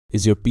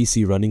Is your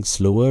PC running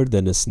slower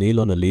than a snail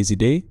on a lazy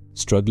day?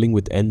 Struggling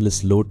with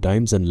endless load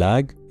times and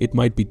lag? It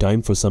might be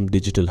time for some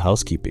digital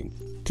housekeeping.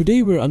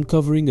 Today we're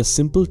uncovering a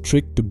simple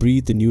trick to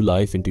breathe a new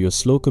life into your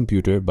slow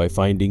computer by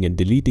finding and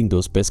deleting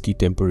those pesky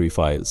temporary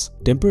files.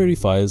 Temporary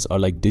files are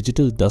like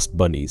digital dust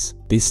bunnies.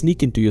 They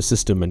sneak into your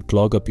system and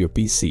clog up your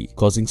PC,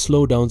 causing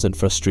slowdowns and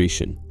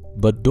frustration.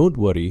 But don't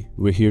worry,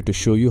 we're here to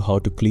show you how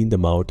to clean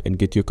them out and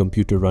get your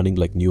computer running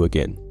like new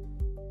again.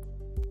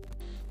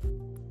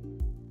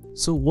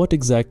 So what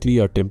exactly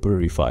are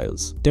temporary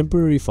files?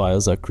 Temporary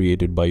files are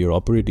created by your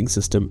operating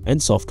system and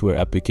software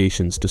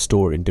applications to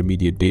store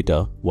intermediate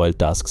data while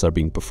tasks are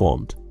being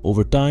performed.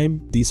 Over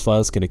time, these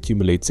files can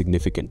accumulate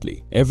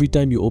significantly. Every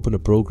time you open a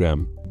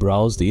program,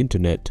 browse the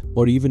internet,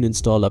 or even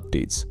install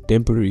updates,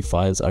 temporary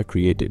files are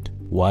created.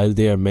 While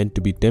they are meant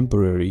to be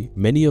temporary,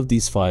 many of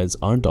these files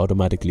aren't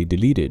automatically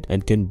deleted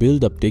and can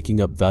build up,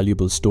 taking up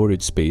valuable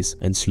storage space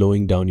and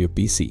slowing down your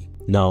PC.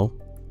 Now,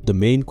 the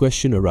main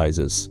question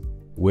arises.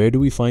 Where do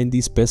we find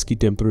these pesky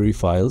temporary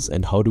files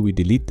and how do we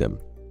delete them?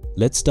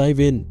 Let's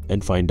dive in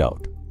and find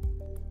out.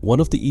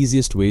 One of the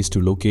easiest ways to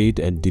locate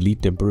and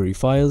delete temporary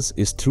files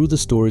is through the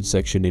storage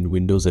section in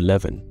Windows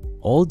 11.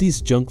 All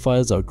these junk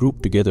files are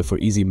grouped together for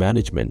easy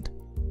management.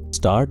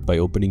 Start by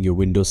opening your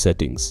Windows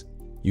settings.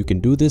 You can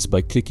do this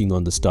by clicking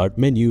on the Start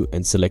menu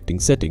and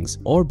selecting Settings,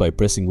 or by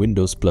pressing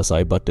Windows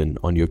 +I button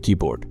on your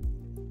keyboard.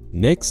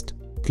 Next,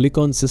 click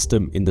on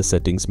System in the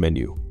Settings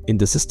menu. In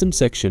the System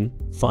section,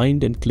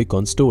 find and click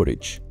on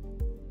Storage.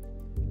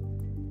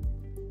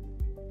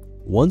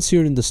 Once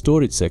you're in the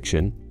Storage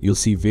section, you'll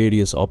see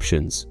various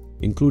options,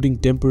 including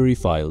temporary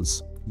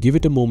files. Give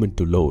it a moment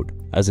to load,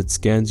 as it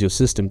scans your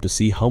system to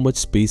see how much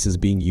space is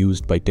being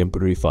used by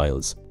temporary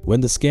files.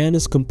 When the scan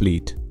is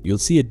complete, you'll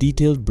see a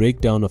detailed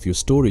breakdown of your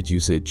storage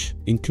usage,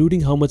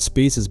 including how much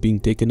space is being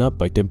taken up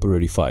by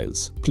temporary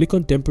files. Click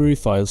on Temporary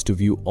Files to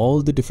view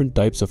all the different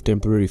types of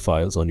temporary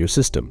files on your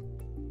system.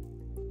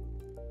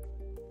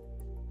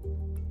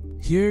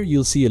 Here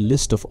you'll see a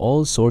list of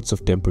all sorts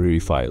of temporary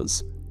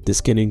files.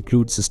 This can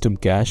include system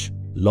cache,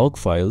 log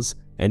files,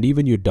 and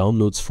even your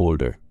downloads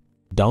folder.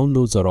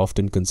 Downloads are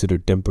often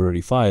considered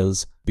temporary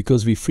files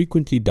because we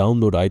frequently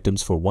download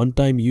items for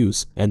one-time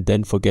use and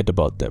then forget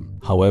about them.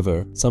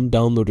 However, some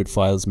downloaded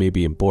files may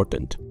be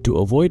important. To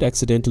avoid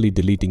accidentally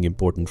deleting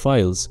important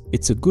files,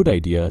 it's a good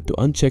idea to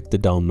uncheck the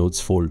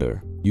downloads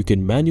folder. You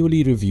can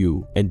manually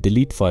review and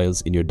delete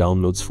files in your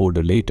downloads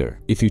folder later.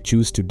 If you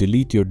choose to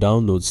delete your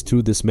downloads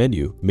through this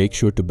menu, make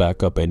sure to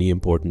back up any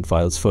important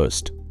files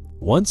first.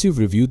 Once you've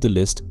reviewed the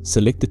list,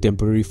 select the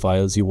temporary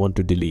files you want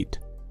to delete.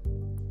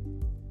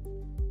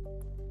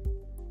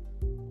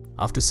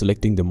 After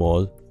selecting them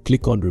all,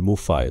 click on Remove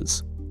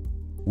Files.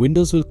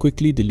 Windows will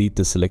quickly delete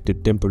the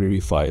selected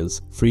temporary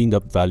files, freeing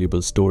up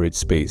valuable storage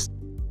space.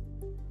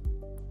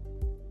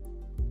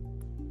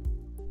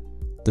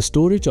 The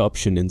storage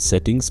option in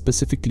Settings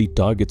specifically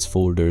targets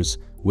folders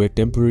where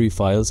temporary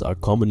files are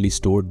commonly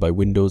stored by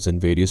Windows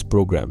and various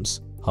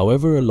programs.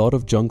 However, a lot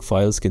of junk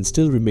files can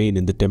still remain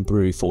in the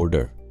temporary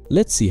folder.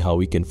 Let's see how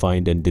we can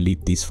find and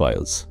delete these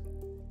files.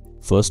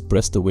 First,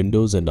 press the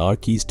Windows and R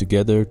keys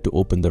together to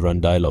open the Run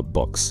dialog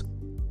box.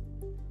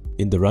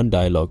 In the Run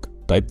dialog,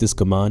 type this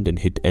command and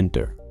hit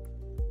Enter.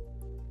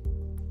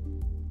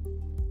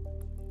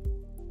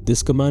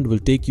 This command will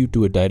take you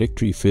to a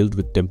directory filled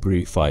with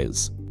temporary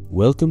files.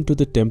 Welcome to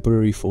the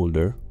temporary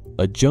folder,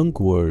 a junk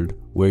world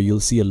where you'll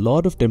see a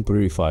lot of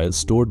temporary files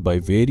stored by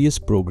various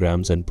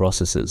programs and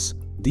processes.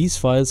 These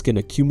files can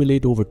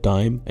accumulate over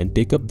time and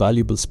take up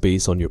valuable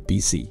space on your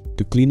PC.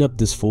 To clean up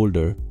this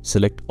folder,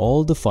 select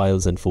all the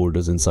files and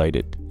folders inside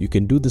it. You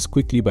can do this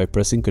quickly by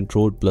pressing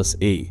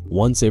Ctrl+A.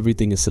 Once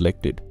everything is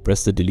selected,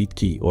 press the Delete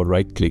key or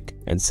right-click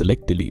and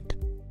select Delete.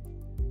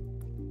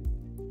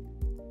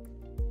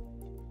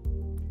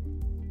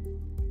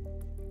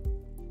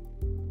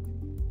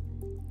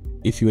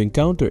 If you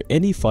encounter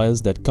any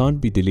files that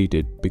can't be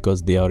deleted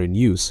because they are in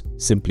use,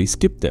 simply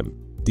skip them.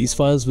 These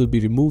files will be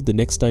removed the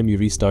next time you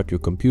restart your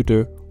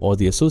computer or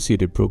the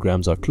associated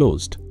programs are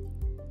closed.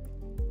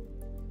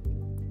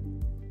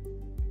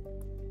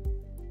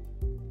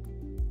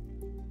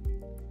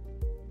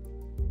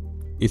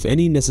 If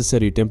any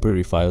necessary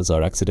temporary files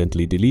are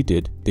accidentally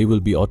deleted, they will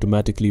be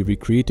automatically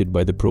recreated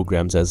by the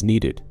programs as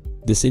needed.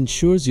 This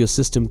ensures your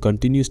system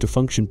continues to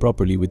function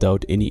properly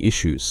without any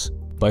issues.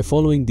 By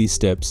following these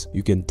steps,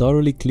 you can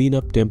thoroughly clean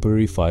up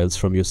temporary files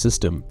from your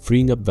system,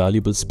 freeing up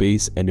valuable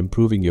space and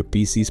improving your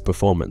PC's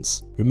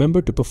performance.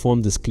 Remember to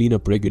perform this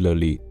cleanup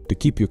regularly to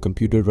keep your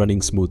computer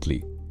running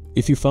smoothly.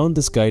 If you found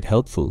this guide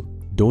helpful,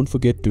 don't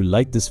forget to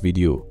like this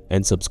video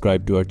and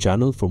subscribe to our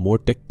channel for more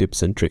tech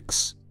tips and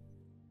tricks.